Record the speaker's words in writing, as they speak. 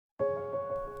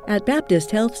At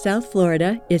Baptist Health South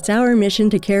Florida, it's our mission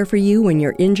to care for you when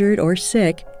you're injured or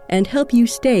sick and help you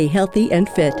stay healthy and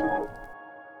fit.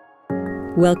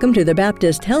 Welcome to the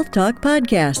Baptist Health Talk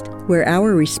podcast, where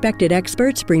our respected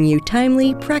experts bring you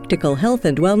timely, practical health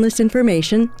and wellness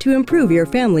information to improve your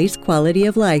family's quality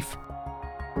of life.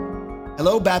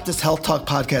 Hello, Baptist Health Talk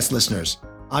podcast listeners.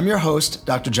 I'm your host,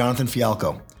 Dr. Jonathan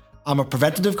Fialco. I'm a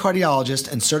preventative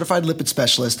cardiologist and certified lipid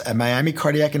specialist at Miami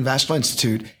Cardiac and Vascular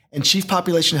Institute and Chief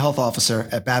Population Health Officer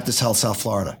at Baptist Health South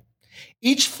Florida.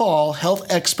 Each fall, health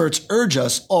experts urge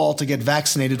us all to get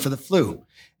vaccinated for the flu.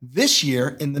 This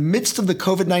year, in the midst of the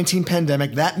COVID-19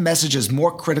 pandemic, that message is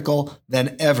more critical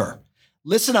than ever.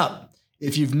 Listen up.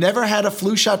 If you've never had a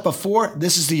flu shot before,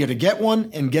 this is the year to get one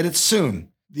and get it soon.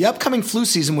 The upcoming flu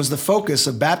season was the focus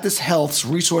of Baptist Health's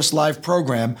Resource Live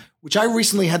program, which I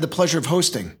recently had the pleasure of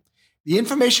hosting. The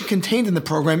information contained in the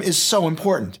program is so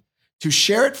important. To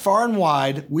share it far and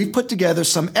wide, we've put together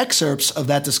some excerpts of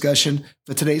that discussion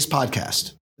for today's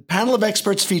podcast. The panel of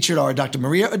experts featured are Dr.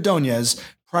 Maria Ordonez,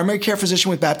 primary care physician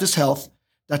with Baptist Health,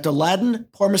 Dr. Laden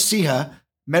Pormasiha,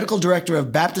 medical director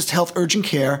of Baptist Health Urgent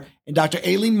Care, and Dr.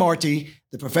 Aileen Marty,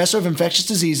 the professor of infectious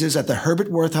diseases at the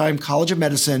Herbert Wertheim College of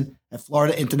Medicine at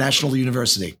Florida International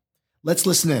University. Let's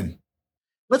listen in.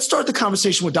 Let's start the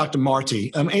conversation with Dr.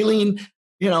 Marty. Aileen,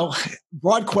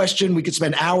 broad question. We could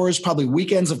spend hours, probably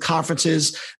weekends of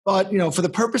conferences. But, for the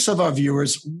purpose of our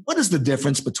viewers, what is the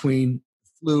difference between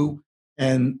flu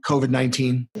and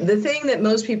COVID-19? The thing that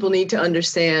most people need to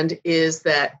understand is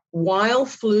that while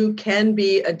flu can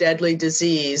be a deadly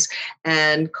disease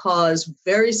and cause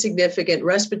very significant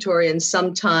respiratory and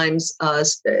sometimes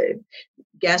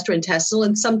gastrointestinal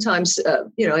and sometimes,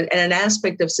 an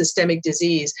aspect of systemic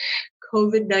disease,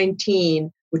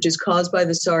 COVID-19, which is caused by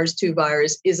the SARS-2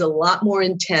 virus, is a lot more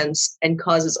intense and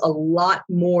causes a lot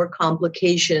more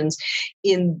complications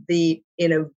in a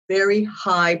very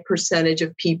high percentage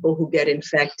of people who get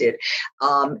infected.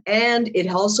 And it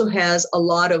also has a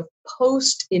lot of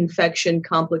post-infection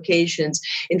complications.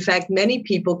 In fact, many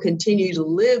people continue to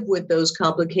live with those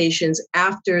complications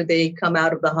after they come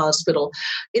out of the hospital.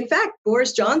 In fact,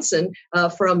 Boris Johnson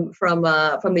from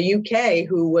the UK,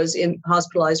 who was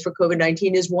hospitalized for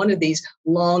COVID-19, is one of these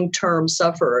long-term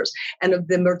sufferers. And of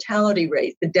the mortality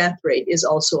rate, the death rate is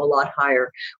also a lot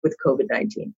higher with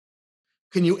COVID-19.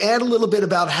 Can you add a little bit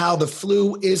about how the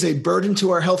flu is a burden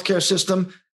to our healthcare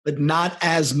system, but not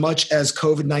as much as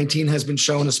COVID-19 has been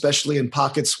shown, especially in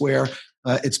pockets where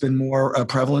it's been more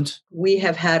prevalent? We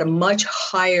have had a much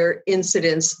higher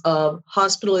incidence of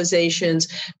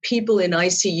hospitalizations, people in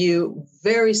ICU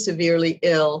very severely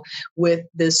ill with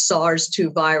the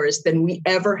SARS-2 virus than we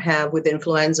ever have with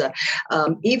influenza.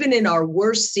 Even in our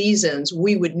worst seasons,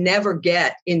 we would never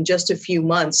get in just a few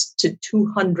months to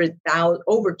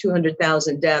over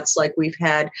 200,000 deaths like we've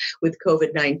had with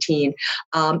COVID-19.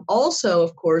 Also,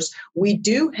 of course, we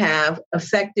do have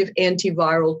effective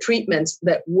antiviral treatments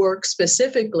that work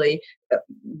specifically,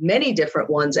 many different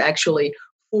ones actually,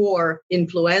 for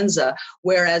influenza,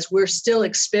 whereas we're still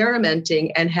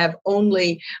experimenting and have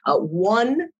only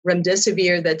one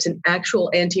remdesivir that's an actual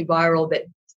antiviral that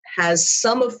has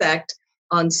some effect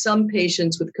on some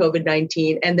patients with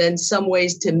COVID-19, and then some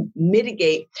ways to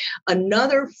mitigate.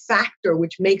 Another factor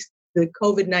which makes the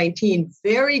COVID-19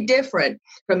 very different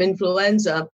from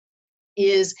influenza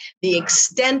is the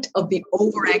extent of the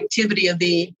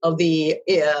overactivity of the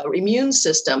immune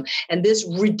system. And this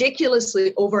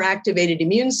ridiculously overactivated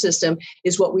immune system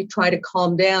is what we try to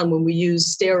calm down when we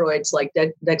use steroids like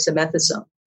dexamethasone.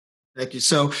 Thank you.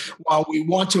 So while we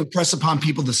want to impress upon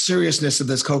people the seriousness of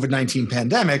this COVID-19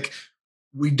 pandemic,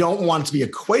 we don't want it to be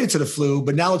equated to the flu.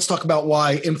 But now let's talk about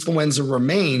why influenza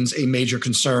remains a major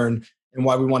concern and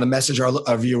why we want to message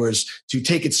our viewers to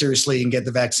take it seriously and get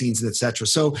the vaccines, et cetera.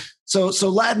 So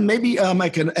Laden, maybe I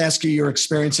can ask you your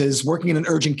experiences working in an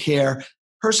urgent care.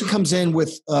 Person comes in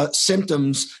with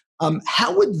symptoms.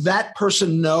 How would that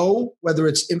person know whether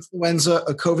it's influenza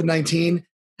or COVID-19?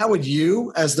 How would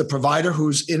you, as the provider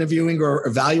who's interviewing or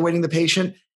evaluating the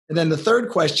patient? And then the third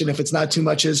question, if it's not too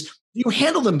much, is do you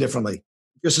handle them differently?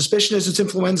 If your suspicion is it's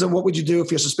influenza, what would you do?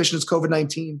 If your suspicion is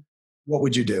COVID-19, what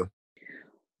would you do?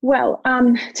 Well,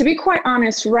 to be quite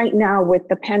honest, right now with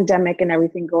the pandemic and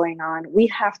everything going on, we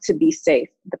have to be safe.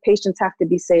 The patients have to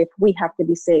be safe. We have to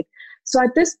be safe. So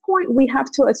at this point, we have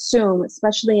to assume,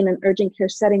 especially in an urgent care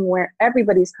setting where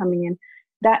everybody's coming in,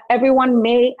 that everyone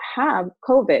may have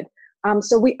COVID.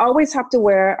 So we always have to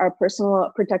wear our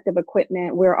personal protective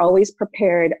equipment. We're always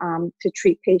prepared to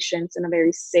treat patients in a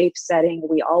very safe setting.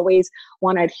 We always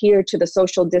want to adhere to the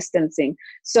social distancing.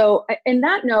 So in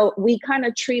that note, we kind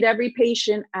of treat every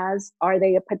patient as, are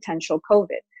they a potential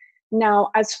COVID? Now,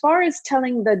 as far as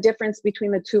telling the difference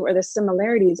between the two or the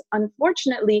similarities,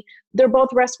 unfortunately, they're both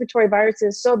respiratory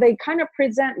viruses, so they kind of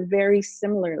present very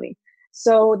similarly.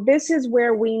 So this is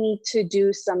where we need to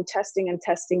do some testing, and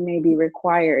testing may be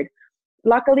required.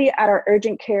 Luckily, at our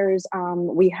urgent cares,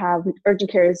 we have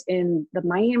urgent cares in the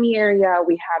Miami area,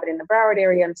 we have it in the Broward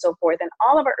area, and so forth. And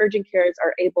all of our urgent cares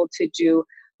are able to do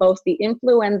both the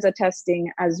influenza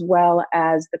testing as well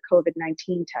as the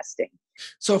COVID-19 testing.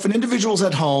 So if an individual's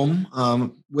at home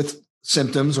with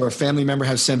symptoms, or a family member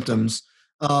has symptoms,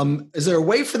 is there a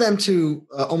way for them to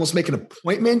almost make an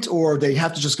appointment, or they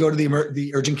have to just go to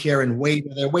the urgent care and wait?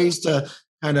 Are there ways to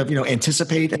kind of,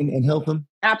 anticipate and help them?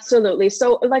 Absolutely.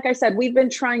 So like I said, we've been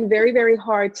trying very, very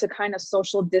hard to kind of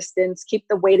social distance, keep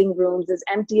the waiting rooms as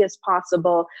empty as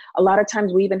possible. A lot of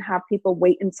times we even have people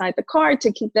wait inside the car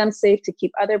to keep them safe, to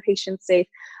keep other patients safe.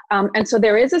 And so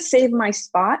there is a Save My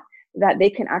Spot that they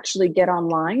can actually get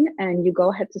online, and you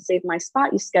go ahead to Save My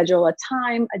Spot, you schedule a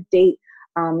time, a date,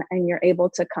 and you're able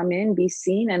to come in, be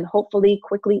seen, and hopefully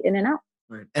quickly in and out.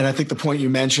 Right. And I think the point you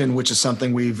mentioned, which is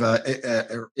something we've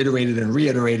iterated and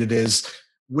reiterated, is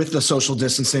with the social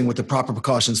distancing, with the proper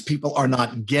precautions, people are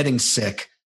not getting sick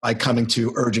by coming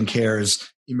to urgent cares,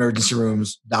 emergency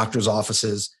rooms, doctors'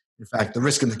 offices. In fact, the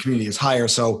risk in the community is higher.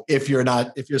 So if you're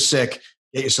sick,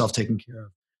 get yourself taken care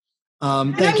of.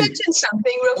 Can I mention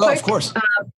something real quick? Of course.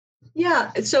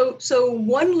 Yeah. So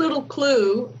one little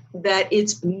clue that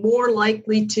it's more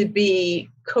likely to be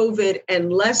COVID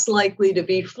and less likely to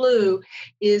be flu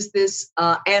is this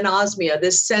anosmia,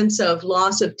 this sense of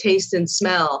loss of taste and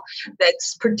smell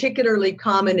that's particularly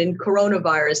common in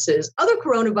coronaviruses, other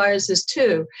coronaviruses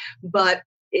too, but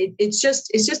it's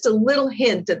just a little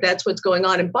hint that that's what's going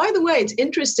on. And by the way, it's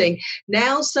interesting.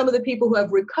 Now, some of the people who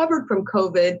have recovered from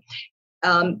COVID,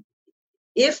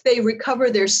 if they recover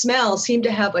their smell, seem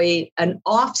to have an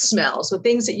off smell. So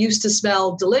things that used to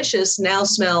smell delicious now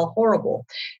smell horrible.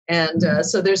 And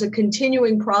so there's a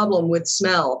continuing problem with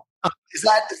smell.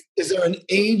 Is there an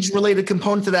age-related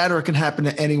component to that, or it can happen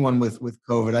to anyone with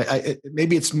COVID?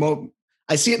 Maybe it's more.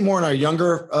 I see it more in our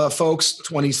younger folks,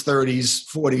 20s, 30s,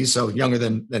 40s, so younger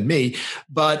than me.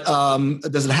 But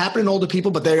does it happen in older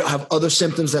people, but they have other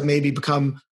symptoms that maybe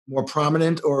become more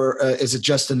prominent, or is it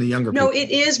just in the younger people? No, it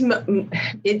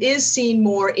is seen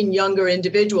more in younger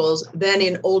individuals than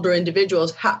in older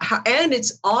individuals. And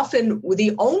it's often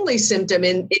the only symptom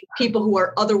in people who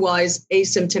are otherwise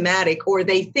asymptomatic, or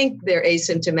they think they're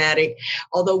asymptomatic,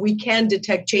 although we can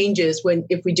detect changes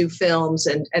if we do films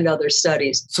and other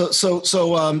studies. So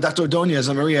Dr. Ordonez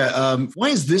and Maria, why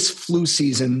is this flu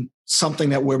season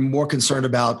something that we're more concerned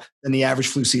about than the average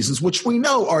flu seasons, which we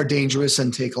know are dangerous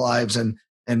and take lives and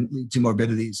lead to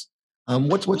morbidities?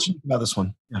 What you think about this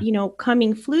one? Yeah.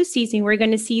 Coming flu season, we're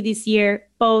going to see this year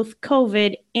both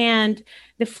COVID and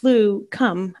the flu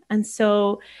come. And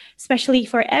so especially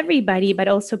for everybody, but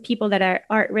also people that are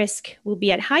at risk will be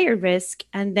at higher risk.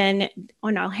 And then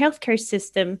on our healthcare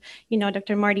system,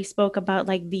 Dr. Marty spoke about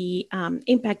the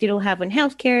impact it'll have on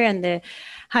healthcare and the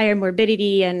higher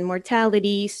morbidity and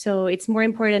mortality. So it's more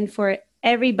important for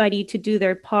everybody to do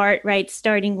their part, right?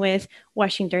 Starting with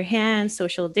washing their hands,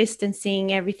 social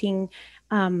distancing, everything,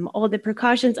 all the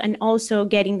precautions, and also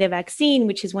getting the vaccine,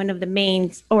 which is one of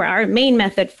our main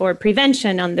method for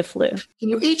prevention on the flu. Can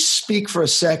you each speak for a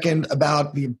second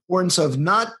about the importance of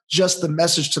not just the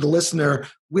message to the listener,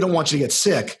 we don't want you to get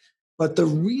sick, but the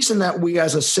reason that we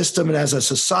as a system and as a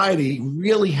society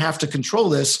really have to control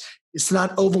this is to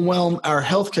not overwhelm our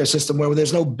healthcare system where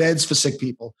there's no beds for sick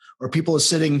people or people are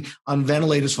sitting on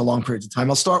ventilators for long periods of time.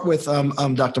 I'll start with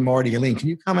Dr. Marty. Elaine, can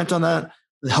you comment on that?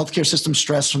 The healthcare system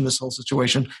stress from this whole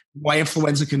situation, why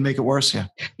influenza can make it worse?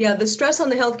 Yeah, the stress on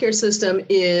the healthcare system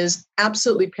is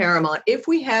absolutely paramount. If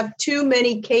we have too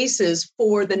many cases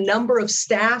for the number of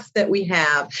staff that we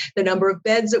have, the number of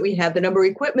beds that we have, the number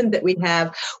of equipment that we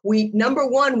have, number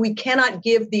one, we cannot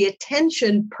give the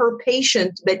attention per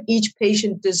patient that each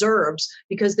patient deserves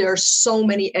because there are so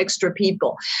many extra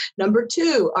people. Number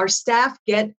two, our staff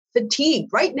get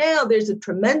fatigued. Right now, there's a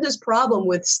tremendous problem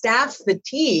with staff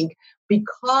fatigue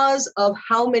because of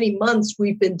how many months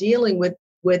we've been dealing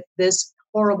with this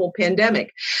horrible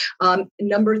pandemic.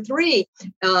 Number three,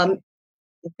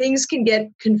 things can get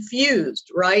confused,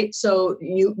 right? So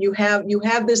you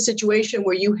have this situation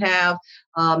where you have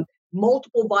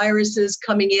multiple viruses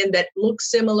coming in that look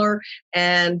similar,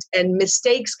 and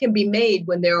mistakes can be made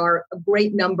when there are a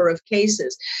great number of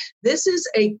cases. This is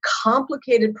a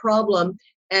complicated problem,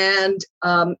 and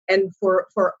for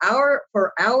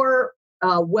our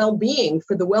well-being,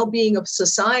 for the well-being of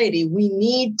society, we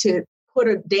need to put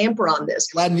a damper on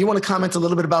this. Ladin, do you want to comment a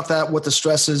little bit about that, what the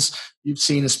stresses you've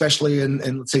seen, especially in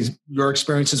let's say, your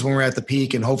experiences when we're at the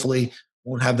peak, and hopefully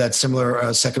won't have that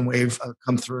similar second wave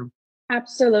come through?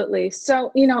 Absolutely.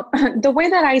 So, the way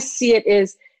that I see it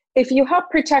is, if you help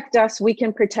protect us, we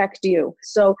can protect you.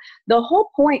 So the whole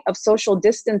point of social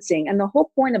distancing and the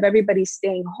whole point of everybody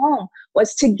staying home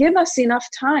was to give us enough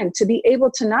time to be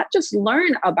able to not just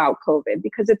learn about COVID,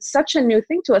 because it's such a new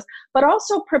thing to us, but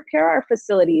also prepare our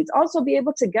facilities, also be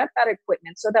able to get that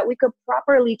equipment so that we could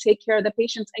properly take care of the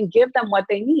patients and give them what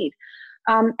they need.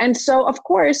 And so, of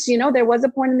course, there was a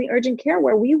point in the urgent care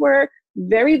where we were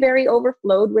very, very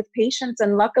overflowed with patients.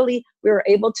 And luckily, we were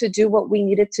able to do what we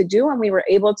needed to do. And we were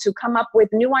able to come up with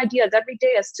new ideas every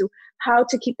day as to how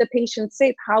to keep the patients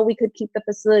safe, how we could keep the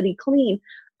facility clean.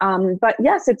 But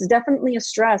yes, it's definitely a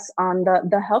stress on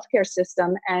the healthcare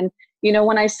system. And,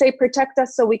 when I say protect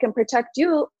us so we can protect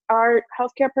you, our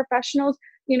healthcare professionals,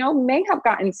 may have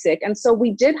gotten sick. And so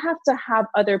we did have to have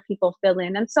other people fill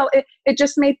in. And so it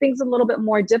just made things a little bit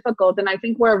more difficult. And I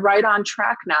think we're right on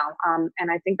track now.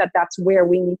 And I think that that's where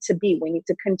we need to be. We need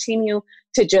to continue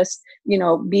to just,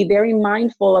 be very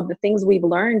mindful of the things we've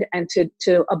learned and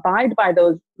to abide by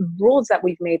those rules that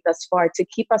we've made thus far to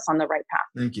keep us on the right path.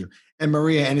 Thank you. And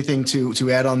Maria, anything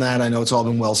to add on that? I know it's all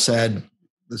been well said.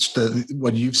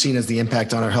 What you've seen as the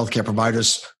impact on our healthcare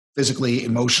providers, physically,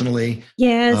 emotionally.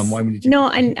 Yes. And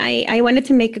I wanted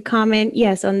to make a comment.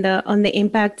 Yes, on the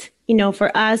impact.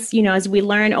 For us, as we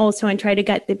learn also and try to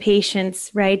get the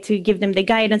patients right, to give them the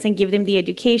guidance and give them the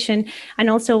education. And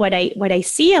also what I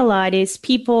see a lot is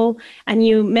people, and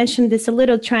you mentioned this a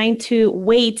little, trying to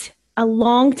wait a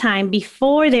long time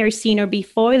before they're seen or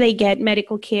before they get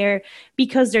medical care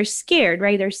because they're scared,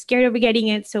 right? They're scared of getting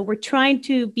it. So we're trying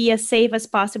to be as safe as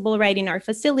possible, right, in our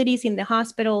facilities, in the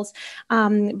hospitals.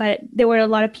 But there were a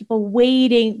lot of people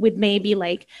waiting with maybe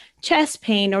like chest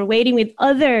pain or waiting with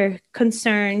other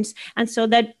concerns. And so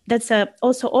that's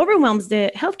also overwhelms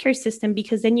the healthcare system,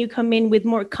 because then you come in with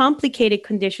more complicated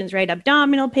conditions, right?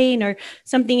 Abdominal pain or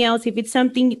something else. If it's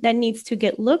something that needs to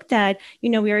get looked at,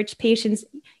 we urge patients,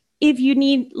 if you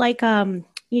need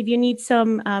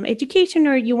some education,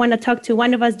 or you want to talk to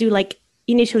one of us, do like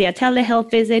initially a telehealth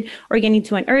visit, or get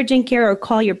into an urgent care, or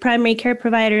call your primary care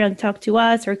provider and talk to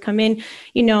us, or come in,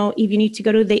 if you need to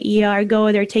go to the ER,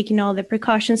 go. They're taking all the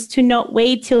precautions to not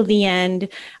wait till the end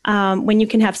when you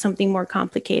can have something more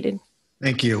complicated.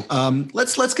 Thank you.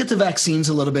 Let's get to vaccines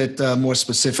a little bit more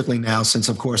specifically now, since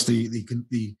of course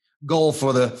the goal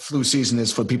for the flu season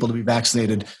is for people to be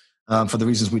vaccinated for the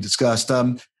reasons we discussed.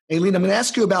 Aileen, I'm going to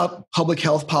ask you about public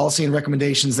health policy and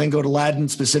recommendations, then go to Ladin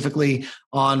specifically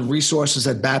on resources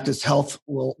that Baptist Health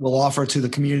will offer to the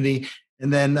community.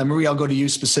 And then Maria, I'll go to you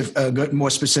more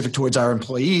specific towards our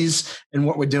employees and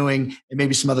what we're doing, and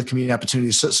maybe some other community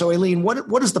opportunities. So Aileen,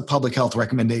 what is the public health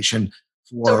recommendation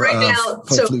for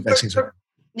flu vaccines?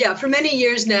 For many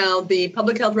years now, the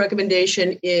public health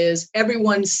recommendation is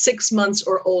everyone 6 months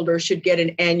or older should get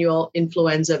an annual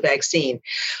influenza vaccine.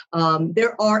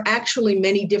 There are actually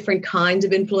many different kinds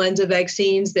of influenza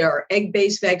vaccines. There are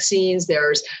egg-based vaccines.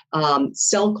 There's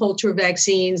cell culture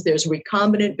vaccines. There's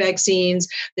recombinant vaccines.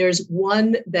 There's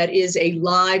one that is a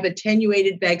live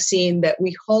attenuated vaccine that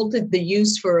we halted the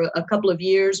use for a couple of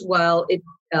years while it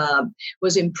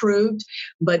was improved,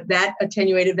 but that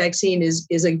attenuated vaccine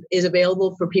is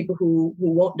available for people who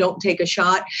don't take a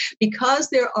shot. Because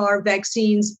there are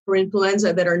vaccines for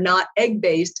influenza that are not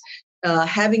egg-based,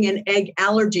 having an egg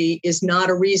allergy is not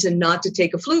a reason not to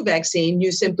take a flu vaccine.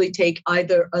 You simply take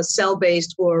either a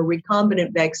cell-based or a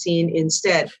recombinant vaccine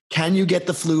instead. Can you get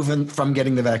the flu from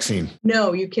getting the vaccine?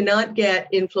 No, you cannot get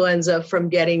influenza from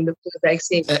getting the flu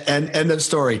vaccine. And end of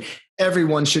story.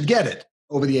 Everyone should get it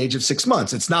over the age of 6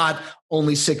 months. It's not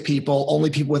only sick people, only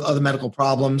people with other medical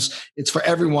problems. It's for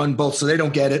everyone, both so they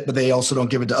don't get it, but they also don't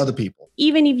give it to other people.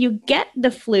 Even if you get the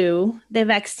flu, the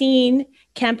vaccine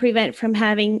can prevent from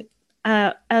having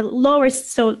a lower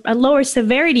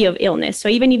severity of illness. So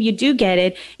even if you do get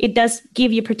it, it does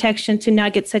give you protection to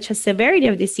not get such a severity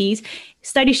of disease.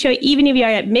 Studies show even if you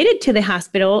are admitted to the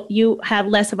hospital, you have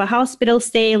less of a hospital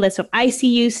stay, less of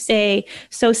ICU stay.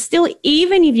 So still,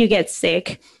 even if you get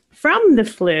sick from the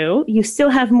flu, you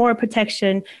still have more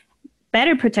protection,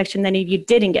 better protection than if you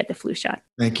didn't get the flu shot.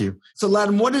 Thank you. So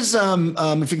Ladin, what is,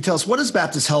 if you can tell us, what is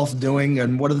Baptist Health doing,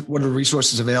 and what are the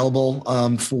resources available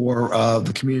for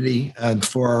the community and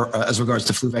for as regards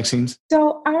to flu vaccines?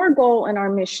 So our goal and our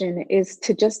mission is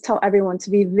to just tell everyone to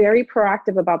be very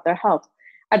proactive about their health.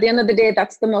 At the end of the day,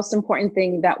 that's the most important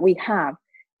thing that we have.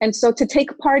 And so to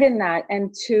take part in that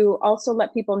and to also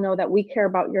let people know that we care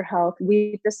about your health,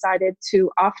 we decided to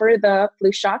offer the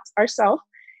flu shots ourselves.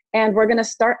 And we're going to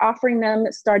start offering them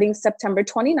starting September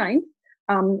 29th.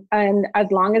 And as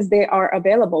long as they are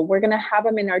available, we're going to have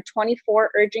them in our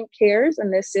 24 urgent cares.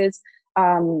 And this is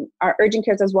our urgent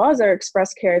cares as well as our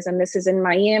express cares. And this is in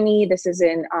Miami, this is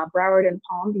in Broward and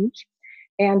Palm Beach.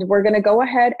 And we're going to go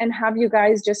ahead and have you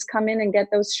guys just come in and get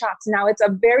those shots. Now, it's a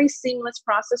very seamless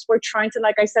process. We're trying to,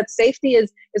 like I said, safety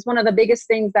is one of the biggest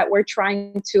things that we're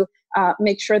trying to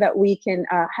make sure that we can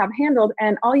have handled.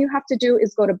 And all you have to do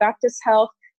is go to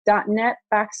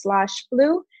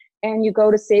baptisthealth.net/flu, and you go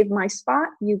to Save My Spot.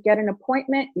 You get an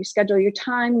appointment, you schedule your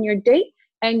time, your date,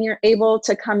 and you're able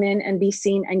to come in and be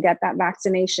seen and get that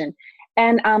vaccination.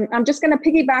 And I'm just going to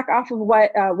piggyback off of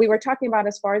what we were talking about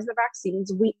as far as the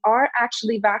vaccines. We are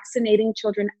actually vaccinating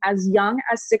children as young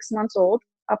as 6 months old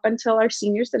up until our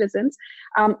senior citizens.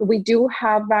 We do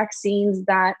have vaccines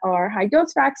that are high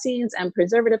dose vaccines and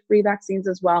preservative-free vaccines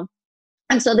as well.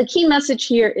 And so the key message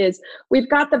here is we've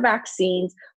got the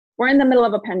vaccines. We're in the middle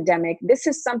of a pandemic. This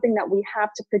is something that we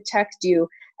have to protect you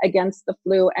against the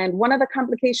flu. And one of the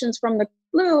complications from the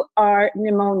flu are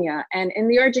pneumonia. And in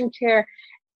the urgent care,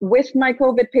 with my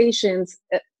COVID patients,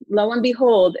 lo and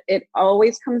behold, it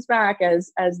always comes back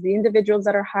as the individuals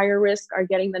that are higher risk are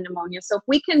getting the pneumonia. So if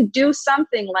we can do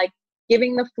something like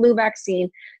giving the flu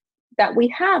vaccine that we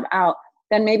have out,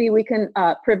 then maybe we can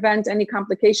prevent any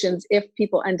complications if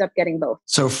people end up getting both.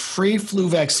 So free flu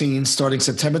vaccine starting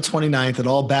September 29th at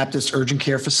all Baptist urgent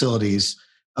care facilities.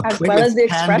 As well as the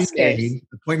express cares.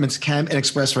 Appointments can, and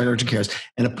express right urgent cares,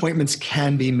 and appointments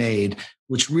can be made,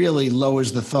 which really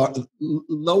lowers the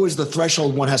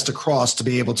threshold one has to cross to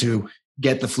be able to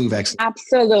get the flu vaccine.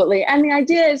 Absolutely. And the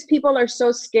idea is people are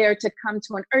so scared to come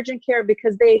to an urgent care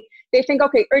because they think,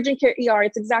 okay, urgent care ER,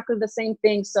 it's exactly the same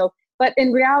thing. So, but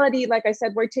in reality, like I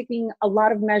said, we're taking a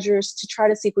lot of measures to try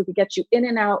to see if we could get you in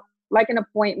and out like an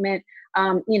appointment,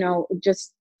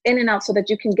 just in and out so that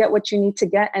you can get what you need to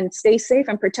get and stay safe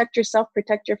and protect yourself,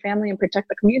 protect your family, and protect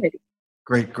the community.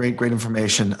 Great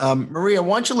information. Maria,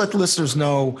 why don't you let the listeners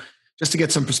know, just to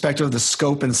get some perspective of the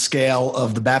scope and scale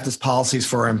of the Baptist policies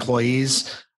for our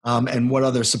employees and what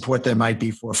other support there might be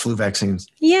for flu vaccines?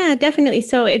 Yeah, definitely.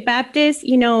 So at Baptist,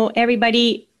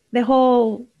 everybody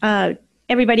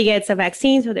gets a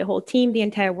vaccine. So the whole team, the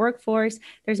entire workforce,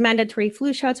 there's mandatory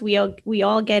flu shots. We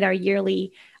all get our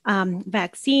yearly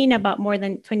vaccine, about more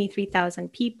than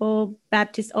 23,000 people.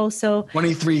 Baptist also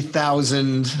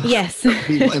 23,000 yes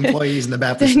people, employees in the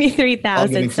Baptist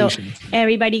 23,000. So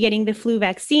everybody getting the flu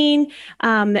vaccine.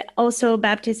 Also,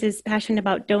 Baptist is passionate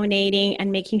about donating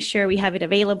and making sure we have it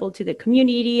available to the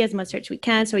community as much as we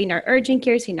can. So in our urgent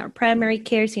cares, in our primary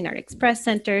cares, in our express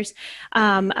centers,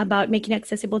 about making it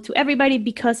accessible to everybody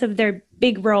because of their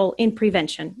big role in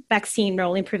prevention, vaccine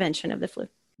role in prevention of the flu.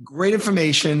 Great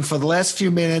information. For the last few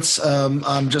minutes,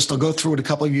 I'll go through with a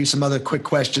couple of you, some other quick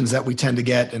questions that we tend to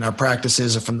get in our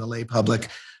practices or from the lay public.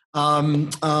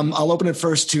 I'll open it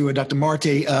first to Dr.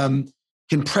 Marte.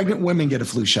 Can pregnant women get a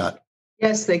flu shot?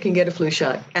 Yes, they can get a flu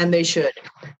shot, and they should.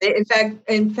 In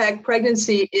fact,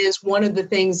 pregnancy is one of the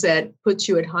things that puts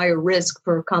you at higher risk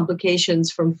for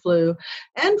complications from flu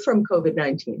and from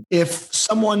COVID-19. If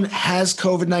someone has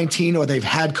COVID-19 or they've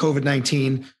had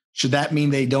COVID-19, should that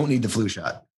mean they don't need the flu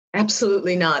shot?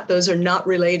 Absolutely not. Those are not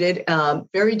related.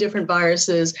 Very different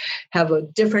viruses have a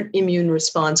different immune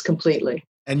response completely.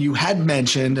 And you had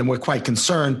mentioned, and we're quite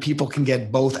concerned, people can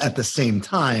get both at the same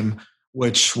time,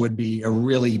 which would be a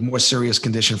really more serious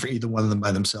condition for either one of them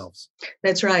by themselves.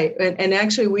 That's right. And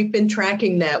actually, we've been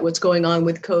tracking what's going on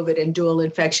with COVID and dual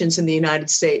infections in the United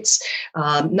States.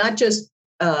 Not just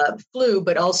flu,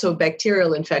 but also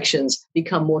bacterial infections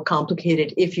become more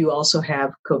complicated if you also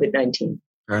have COVID-19.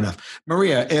 Fair enough.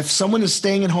 Maria, if someone is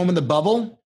staying at home in the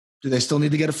bubble, do they still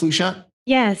need to get a flu shot?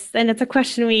 Yes, and it's a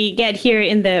question we get here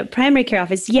in the primary care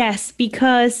office. Yes,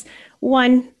 because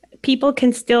one, people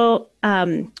can still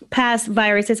pass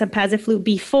viruses and pass the flu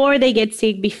before they get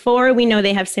sick, before we know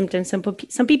they have symptoms.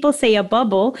 Some people say a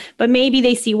bubble, but maybe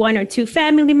they see one or two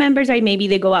family members, or maybe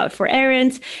they go out for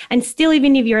errands. And still,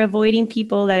 even if you're avoiding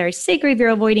people that are sick, or if you're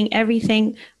avoiding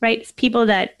everything, right? People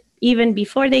that even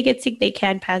before they get sick, they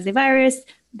can pass the virus.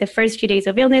 The first few days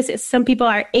of illness, some people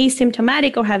are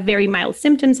asymptomatic or have very mild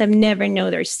symptoms and never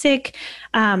know they're sick.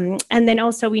 And then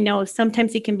also we know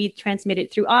sometimes it can be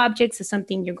transmitted through objects, so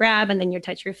something you grab and then you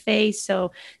touch your face.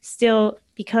 So still,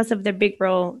 because of their big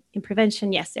role in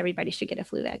prevention, yes, everybody should get a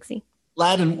flu vaccine.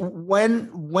 Ladin,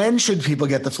 when should people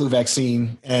get the flu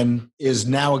vaccine, and is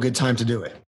now a good time to do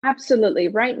it? Absolutely.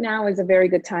 Right now is a very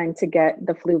good time to get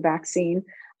the flu vaccine.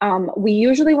 We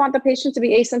usually want the patient to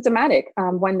be asymptomatic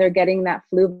when they're getting that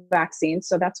flu vaccine.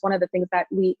 So that's one of the things that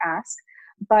we ask.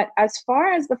 But as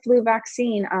far as the flu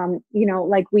vaccine,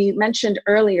 like we mentioned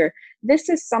earlier, this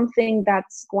is something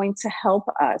that's going to help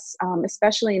us,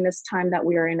 especially in this time that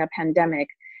we are in a pandemic.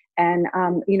 And,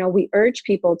 we urge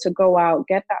people to go out,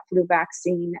 get that flu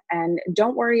vaccine, and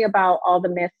don't worry about all the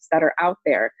myths that are out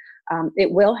there.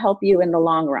 It will help you in the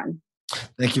long run.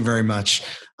 Thank you very much.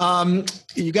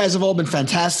 You guys have all been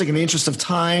fantastic. In the interest of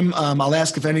time, I'll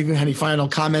ask if any of you had any final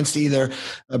comments to either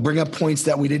bring up points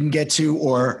that we didn't get to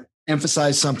or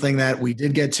emphasize something that we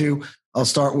did get to. I'll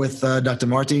start with Dr.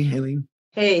 Marti. Aileen?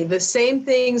 Hey, the same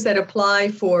things that apply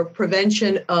for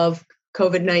prevention of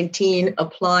COVID-19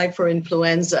 apply for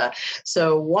influenza.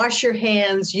 So wash your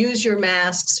hands, use your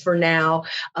masks for now,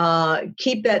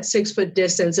 keep that 6-foot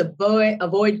distance,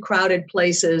 avoid crowded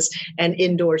places and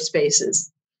indoor spaces.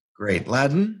 Great.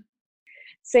 Ladin?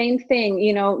 Same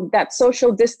thing, that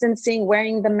social distancing,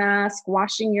 wearing the mask,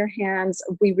 washing your hands.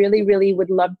 We really, really would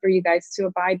love for you guys to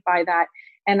abide by that.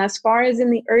 And as far as in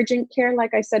the urgent care,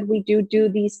 like I said, we do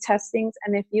these testings.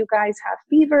 And if you guys have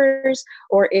fevers,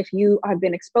 or if you have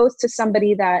been exposed to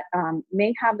somebody that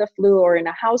may have the flu, or in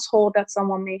a household that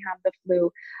someone may have the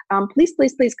flu, please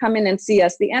come in and see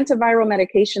us. The antiviral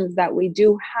medications that we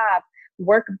do have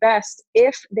work best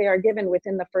if they are given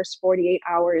within the first 48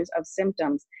 hours of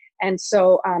symptoms. And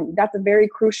so that's a very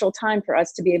crucial time for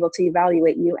us to be able to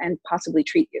evaluate you and possibly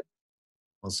treat you.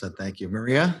 Well said. Thank you.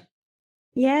 Maria?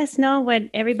 Yes, no, what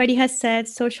everybody has said,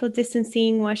 social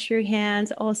distancing, wash your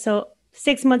hands, also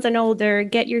 6 months and older,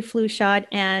 get your flu shot.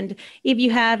 And if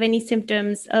you have any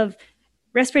symptoms of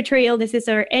respiratory illnesses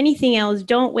or anything else,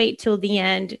 don't wait till the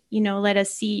end. Let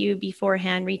us see you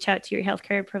beforehand, reach out to your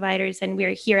healthcare providers, and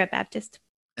we're here at Baptist.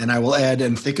 And I will add,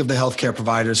 and think of the healthcare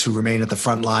providers who remain at the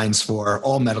front lines for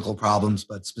all medical problems,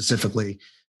 but specifically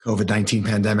COVID-19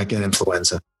 pandemic and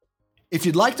influenza. If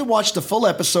you'd like to watch the full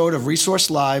episode of Resource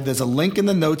Live, there's a link in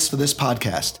the notes for this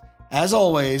podcast. As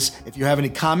always, if you have any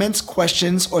comments,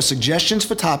 questions, or suggestions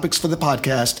for topics for the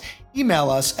podcast, email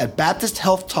us at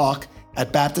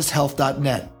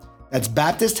baptisthealthtalk@baptisthealth.net. That's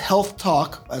Baptist Health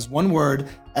Talk, as one word,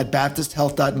 at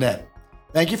baptisthealth.net.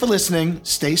 Thank you for listening.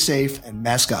 Stay safe and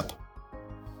mask up.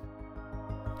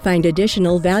 Find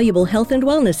additional valuable health and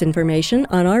wellness information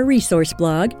on our resource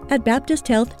blog at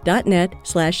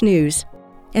baptisthealth.net/news.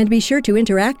 And be sure to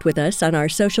interact with us on our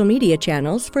social media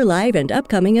channels for live and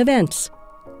upcoming events.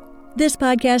 This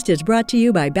podcast is brought to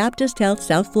you by Baptist Health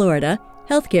South Florida,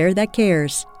 healthcare that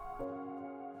cares.